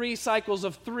 3 cycles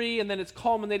of 3, and then it's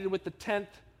culminated with the 10th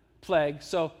plague.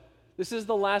 So this is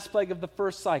the last plague of the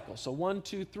first cycle. So 1,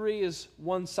 2, 3 is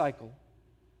one cycle.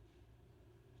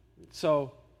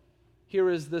 So here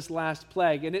is this last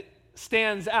plague, and it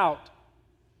stands out.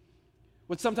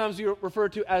 What sometimes we refer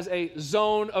to as a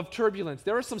zone of turbulence.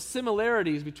 There are some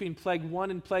similarities between plague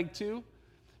 1 and plague 2.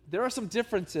 There are some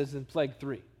differences in plague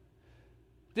 3.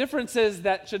 Differences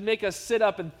that should make us sit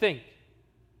up and think.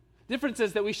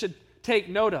 Differences that we should take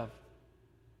note of.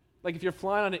 Like if you're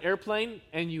flying on an airplane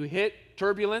and you hit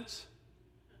turbulence,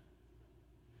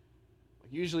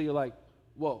 usually you're like,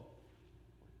 whoa,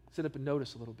 sit up and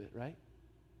notice a little bit, right?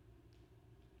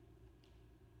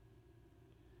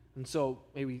 And so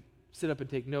maybe sit up and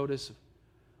take notice of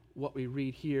what we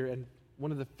read here. And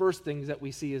one of the first things that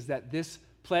we see is that this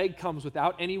plague comes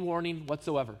without any warning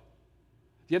whatsoever.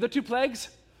 The other 2 plagues,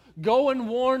 go and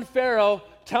warn Pharaoh,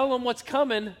 tell him what's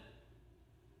coming.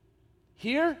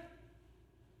 Here,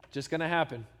 just going to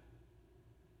happen.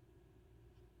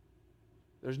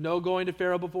 There's no going to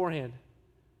Pharaoh beforehand.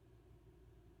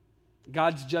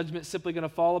 God's judgment is simply going to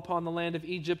fall upon the land of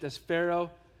Egypt as Pharaoh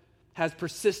has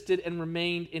persisted and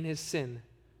remained in his sin.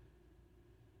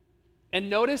 And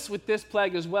notice with this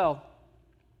plague as well,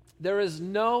 there is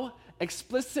no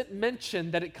explicit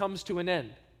mention that it comes to an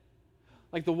end.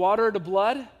 Like the water to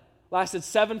blood lasted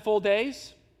 7 full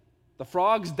days. The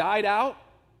frogs died out.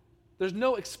 There's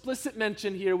no explicit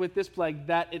mention here with this plague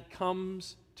that it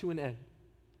comes to an end.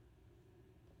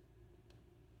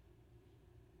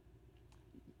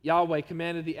 Yahweh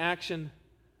commanded the action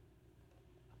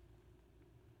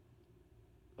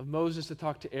of Moses to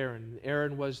talk to Aaron.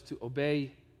 Aaron was to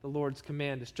obey the Lord's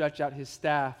command to stretch out his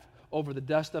staff over the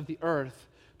dust of the earth,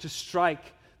 to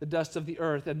strike the dust of the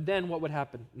earth. And then what would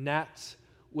happen? Gnats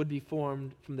would be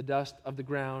formed from the dust of the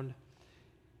ground,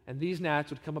 and these gnats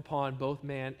would come upon both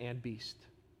man and beast.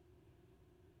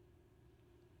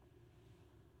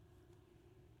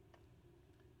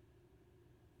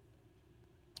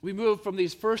 We move from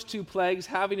these first 2 plagues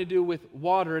having to do with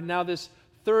water, and now this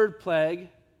 3rd plague,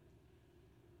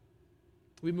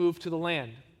 we move to the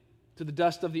land, to the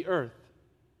dust of the earth.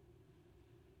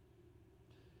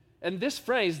 And this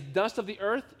phrase, dust of the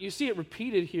earth, you see it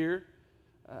repeated here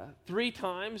 3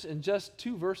 times in just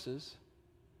 2 verses,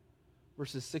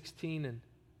 verses 16 and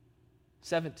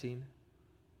 17.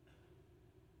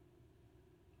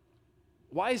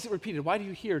 Why is it repeated? Why do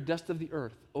you hear dust of the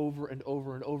earth over and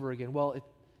over and over again? Well, it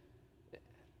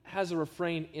has a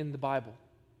refrain in the Bible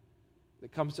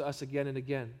that comes to us again and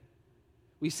again.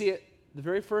 We see it the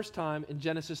very first time in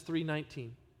Genesis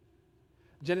 3:19.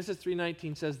 Genesis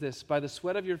 3:19 says this, "By the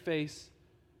sweat of your face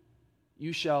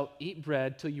you shall eat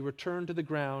bread till you return to the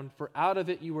ground, for out of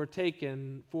it you were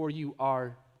taken, for you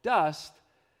are dust,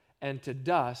 and to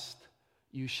dust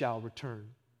you shall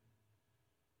return."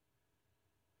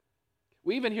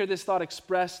 We even hear this thought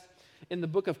expressed in the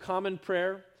Book of Common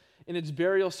Prayer in its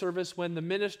burial service when the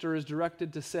minister is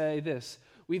directed to say this,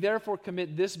 "We therefore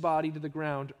commit this body to the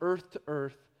ground, earth to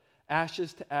earth,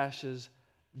 ashes to ashes,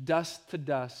 dust to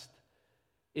dust,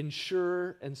 in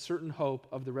sure and certain hope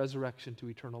of the resurrection to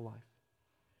eternal life."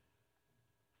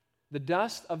 The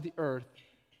dust of the earth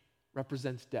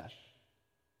represents death.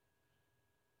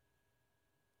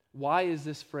 Why is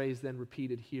this phrase then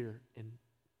repeated here in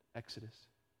Exodus?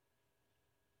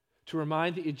 To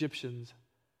remind the Egyptians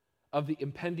of the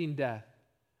impending death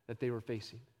that they were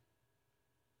facing.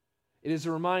 It is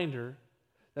a reminder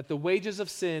that the wages of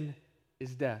sin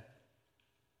is death.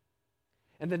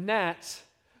 And the gnats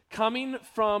coming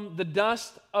from the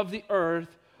dust of the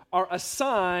earth are a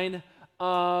sign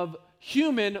of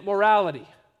human morality.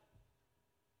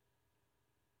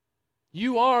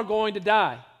 You are going to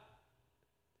die.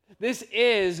 This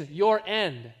is your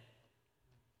end.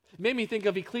 It made me think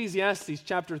of Ecclesiastes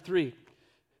chapter 3.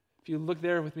 If you look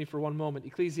there with me for one moment,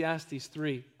 Ecclesiastes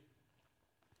 3.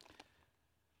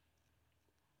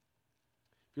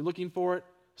 If you're looking for it,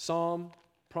 Psalm,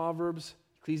 Proverbs,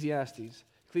 Ecclesiastes.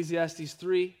 Ecclesiastes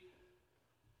 3,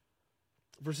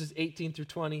 verses 18 through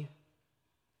 20.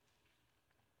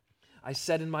 "I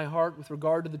said in my heart with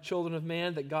regard to the children of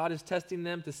man that God is testing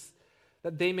them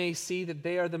that they may see that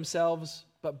they are themselves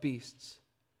but beasts.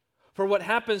 For what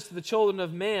happens to the children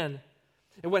of man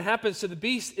And what happens to the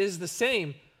beast is the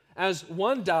same. As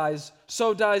one dies,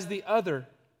 so dies the other.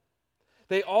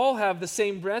 They all have the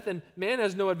same breath, and man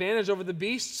has no advantage over the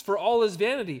beasts, for all is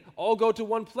vanity. All go to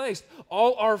one place.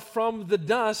 All are from the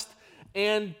dust,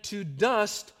 and to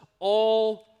dust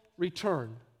all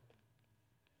return.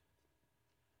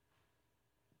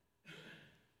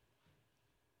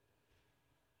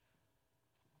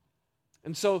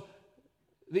 And so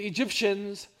the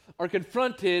Egyptians are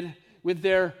confronted with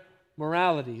their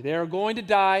morality. They are going to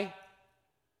die.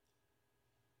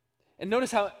 And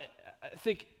notice how I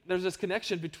think there's this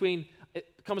connection between it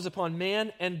comes upon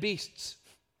man and beasts.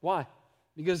 Why?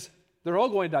 Because they're all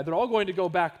going to die. They're all going to go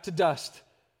back to dust.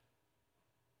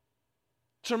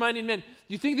 It's reminding men,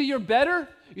 you think that you're better?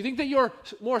 You think that you're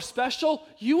more special?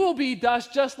 You will be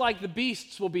dust just like the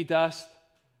beasts will be dust.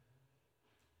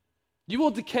 You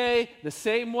will decay the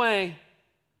same way.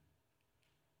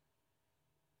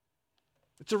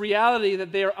 It's a reality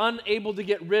that they are unable to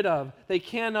get rid of. They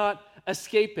cannot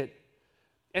escape it.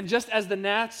 And just as the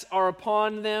gnats are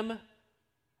upon them,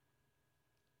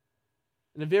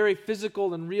 in a very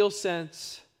physical and real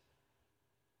sense,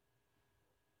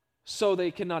 so they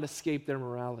cannot escape their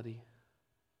morality.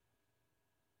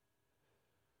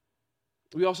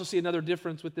 We also see another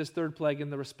difference with this third plague in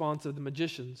the response of the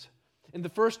magicians. In the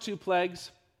first two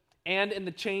plagues, and in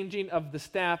the changing of the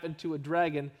staff into a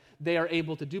dragon, they are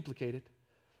able to duplicate it,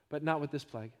 but not with this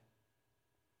plague.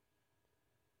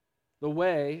 The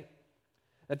way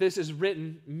that this is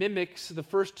written mimics the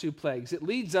first two plagues. It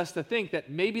leads us to think that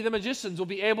maybe the magicians will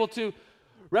be able to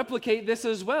replicate this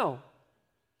as well.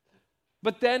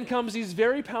 But then comes these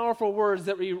very powerful words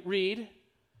that we read,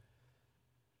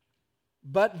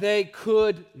 but they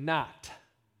could not.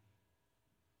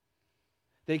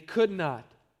 They could not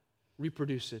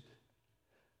reproduce it.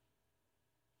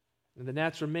 And the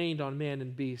gnats remained on man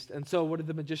and beast. And so what did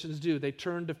the magicians do? They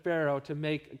turned to Pharaoh to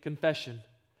make a confession.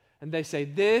 And they say,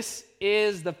 this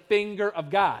is the finger of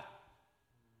God.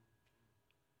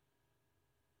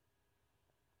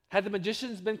 Had the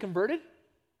magicians been converted?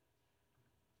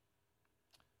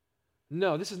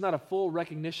 No, this is not a full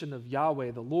recognition of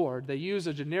Yahweh, the Lord. They use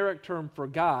a generic term for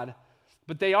God,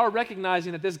 but they are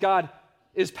recognizing that this God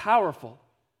is powerful.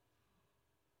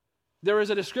 There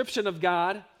is a description of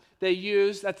God they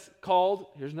use that's called,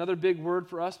 here's another big word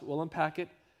for us, but we'll unpack it,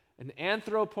 an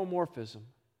anthropomorphism.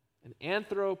 An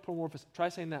anthropomorphism. Try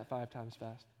saying that 5 times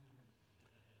fast.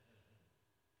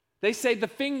 They say the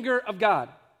finger of God.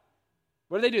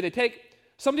 What do? They take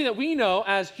something that we know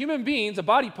as human beings, a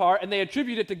body part, and they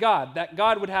attribute it to God, that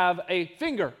God would have a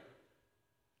finger.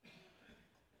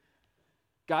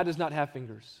 God does not have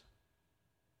fingers.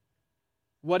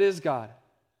 What is God?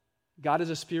 God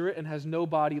is a spirit and has no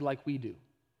body like we do.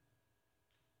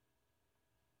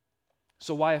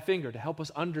 So why a finger? To help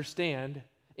us understand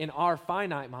in our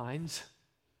finite minds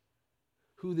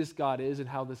who this God is and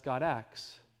how this God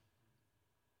acts.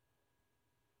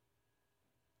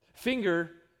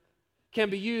 Finger can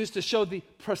be used to show the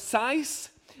precise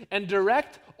and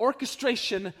direct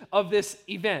orchestration of this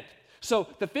event. So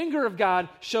the finger of God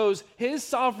shows his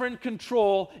sovereign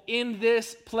control in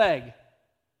this plague.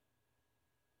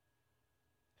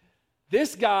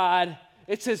 This God,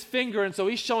 it's his finger, and so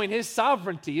he's showing his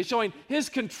sovereignty. He's showing his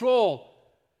control.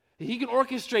 He can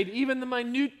orchestrate even the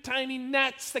minute, tiny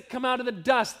gnats that come out of the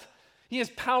dust. He has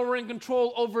power and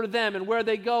control over them and where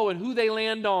they go and who they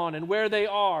land on and where they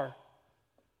are.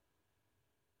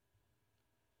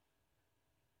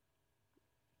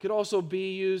 Could also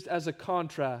be used as a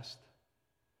contrast.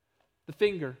 The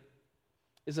finger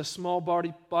is a small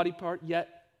body part, yet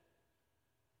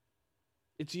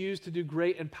it's used to do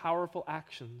great and powerful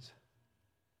actions.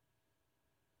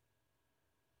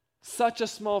 Such a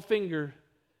small finger,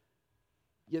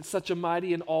 yet such a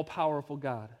mighty and all-powerful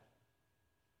God.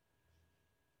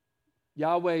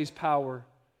 Yahweh's power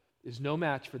is no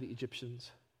match for the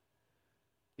Egyptians.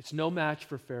 It's no match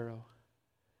for Pharaoh.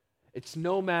 It's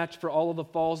no match for all of the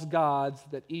false gods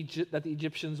that the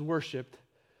Egyptians worshipped.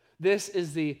 This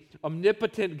is the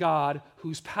omnipotent God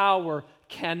whose power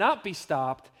cannot be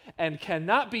stopped and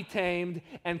cannot be tamed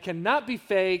and cannot be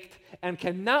faked and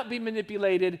cannot be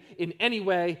manipulated in any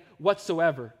way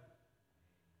whatsoever.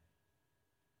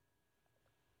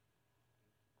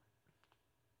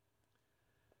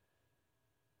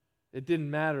 It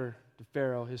didn't matter to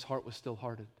Pharaoh, his heart was still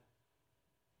hardened.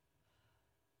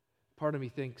 Part of me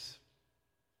thinks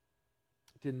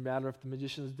it didn't matter if the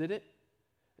magicians did it.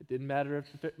 It didn't matter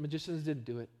if the magicians didn't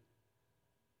do it.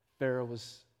 Pharaoh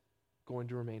was going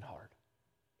to remain hard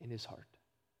in his heart.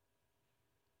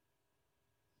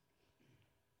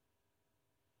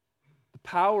 The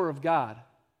power of God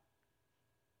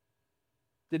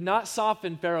did not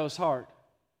soften Pharaoh's heart.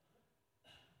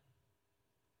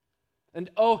 And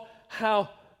oh, how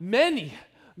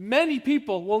many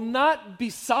people will not be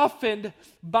softened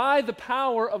by the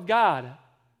power of God.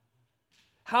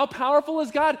 How powerful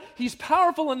is God? He's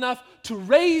powerful enough to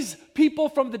raise people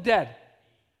from the dead.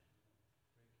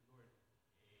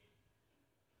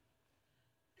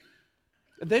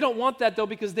 They don't want that, though,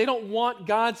 because they don't want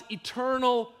God's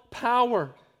eternal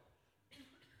power.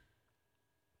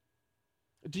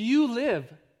 Do you live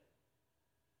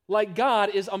like God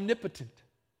is omnipotent?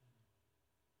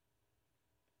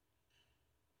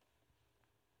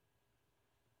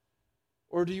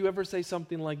 Or do you ever say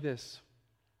something like this?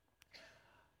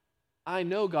 I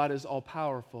know God is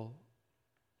all-powerful,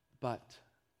 but.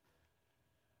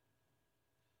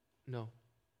 No,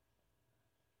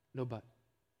 but.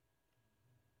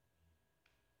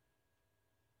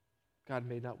 God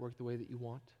may not work the way that you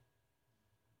want.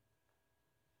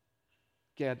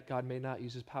 God may not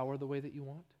use His power the way that you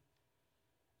want,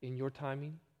 in your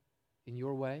timing, in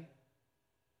your way,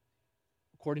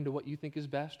 according to what you think is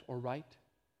best or right.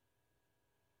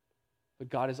 But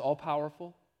God is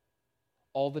all-powerful,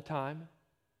 all the time,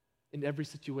 in every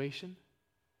situation,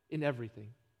 in everything.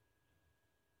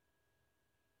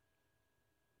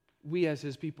 We as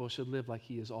His people should live like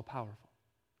He is all-powerful.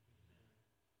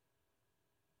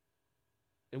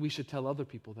 And we should tell other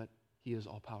people that He is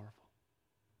all-powerful.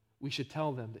 We should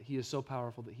tell them that He is so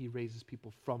powerful that He raises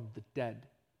people from the dead.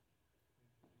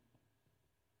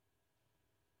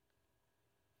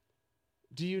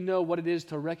 Do you know what it is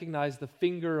to recognize the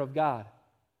finger of God?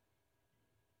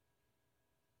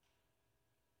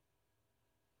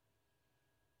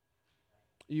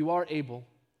 You are able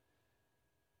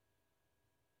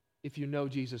if you know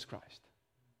Jesus Christ.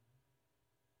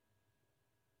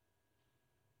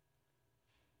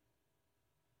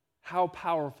 How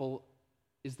powerful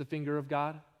is the finger of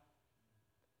God?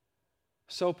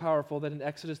 So powerful that in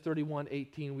Exodus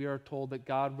 31:18 we are told that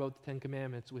God wrote the Ten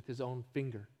Commandments with His own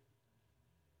finger.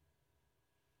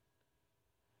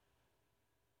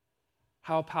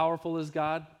 How powerful is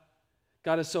God?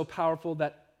 God is so powerful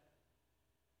that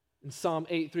in Psalm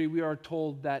 8:3 we are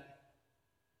told that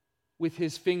with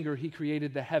His finger He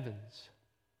created the heavens.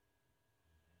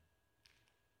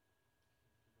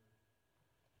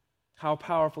 How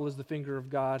powerful is the finger of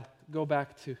God? Go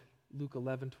back to Luke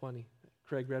 11:20.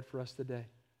 Craig read for us today.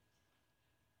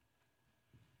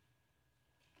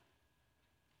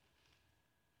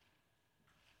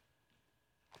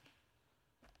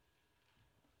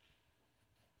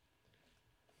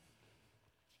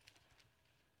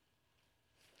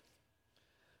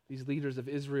 These leaders of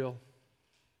Israel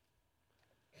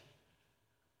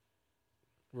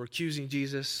were accusing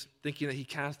Jesus, thinking that He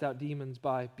cast out demons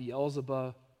by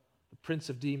Beelzebub, the prince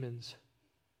of demons.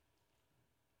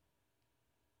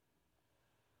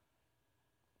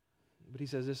 But He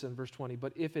says this in verse 20,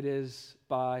 but if it is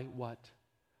by what?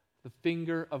 The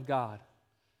finger of God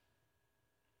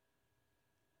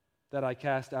that I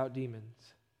cast out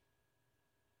demons.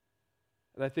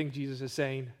 And I think Jesus is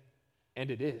saying, and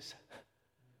it is.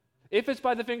 If it's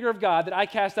by the finger of God that I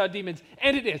cast out demons,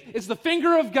 and it is. It's the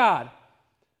finger of God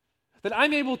that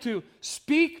I'm able to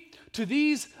speak to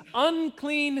these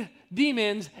unclean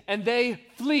demons and they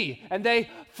flee and they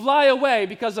fly away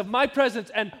because of my presence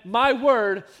and my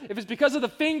word. If it's because of the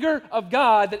finger of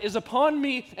God that is upon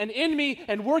me and in me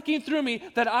and working through me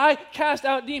that I cast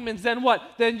out demons, then what?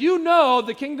 Then you know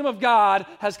the kingdom of God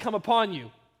has come upon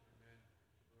you.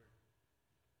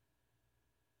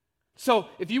 So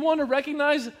if you want to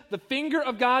recognize the finger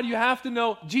of God, you have to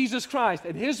know Jesus Christ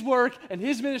and His work and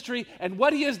His ministry and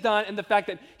what He has done and the fact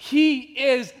that He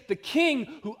is the King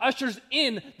who ushers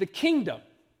in the kingdom.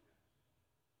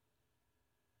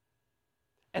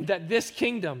 And that this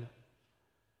kingdom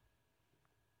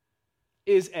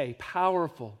is a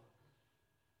powerful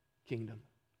kingdom.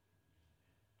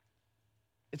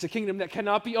 It's a kingdom that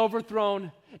cannot be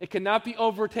overthrown. It cannot be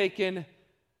overtaken.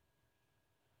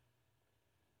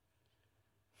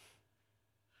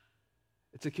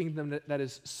 It's a kingdom that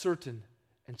is certain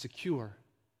and secure.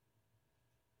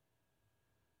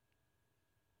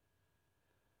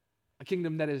 A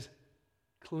kingdom that is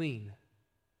clean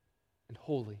and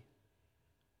holy.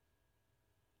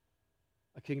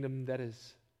 A kingdom that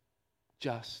is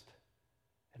just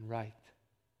and right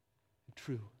and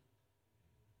true.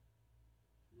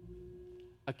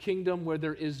 A kingdom where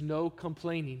there is no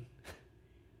complaining,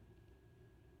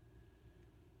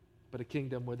 but a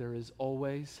kingdom where there is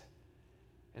always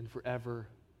and forever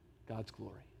God's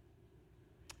glory.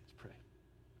 Let's pray.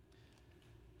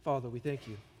 Father, we thank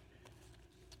You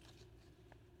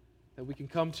that we can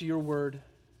come to Your word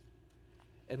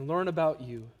and learn about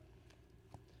you.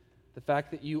 The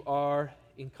fact that you are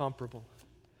incomparable.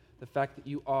 The fact that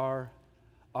you are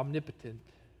omnipotent.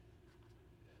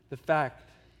 The fact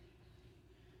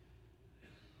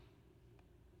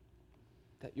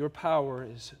that your power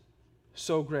is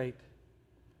so great,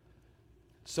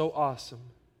 so awesome,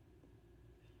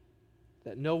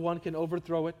 that no one can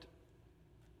overthrow it,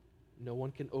 no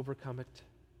one can overcome it,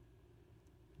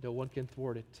 no one can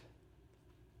thwart it.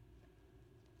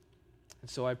 And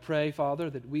so I pray, Father,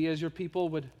 that we as your people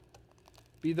would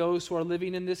be those who are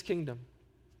living in this kingdom,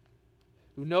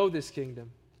 who know this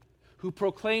kingdom, who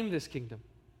proclaim this kingdom.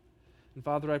 And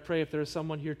Father, I pray if there is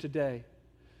someone here today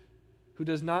who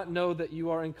does not know that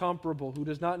you are incomparable, who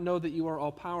does not know that you are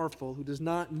all-powerful, who does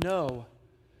not know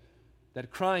that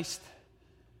Christ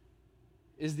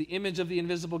is the image of the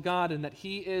invisible God and that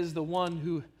he is the one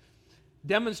who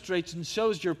demonstrates and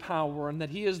shows your power, and that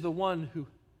he is the one who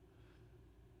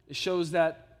shows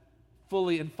that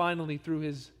fully and finally through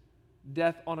his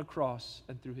death on a cross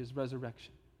and through his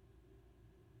resurrection.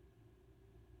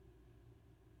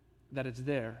 That it's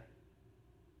there.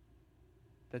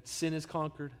 That sin is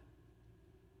conquered.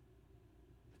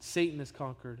 That Satan is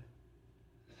conquered.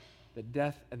 That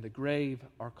death and the grave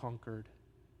are conquered.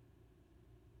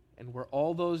 And we're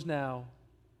all those now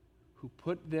who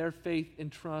put their faith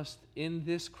and trust in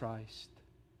this Christ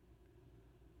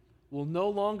will no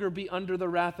longer be under the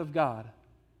wrath of God,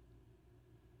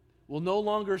 will no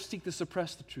longer seek to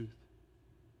suppress the truth,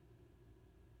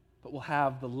 but will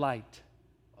have the light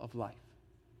of life.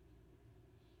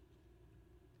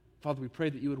 Father, we pray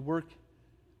that you would work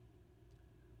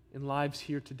in lives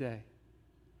here today,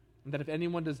 and that if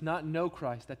anyone does not know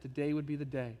Christ, that today would be the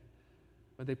day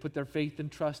when they put their faith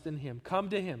and trust in him. Come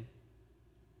to him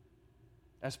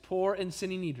as poor and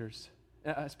sinning needers,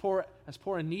 as poor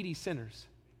and needy sinners,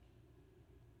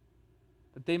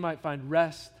 that they might find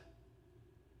rest,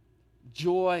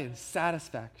 joy, and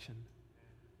satisfaction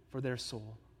for their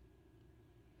soul.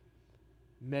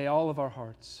 May all of our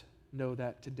hearts know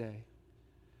that today.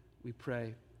 We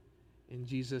pray in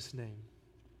Jesus' name.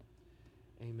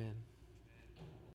 Amen.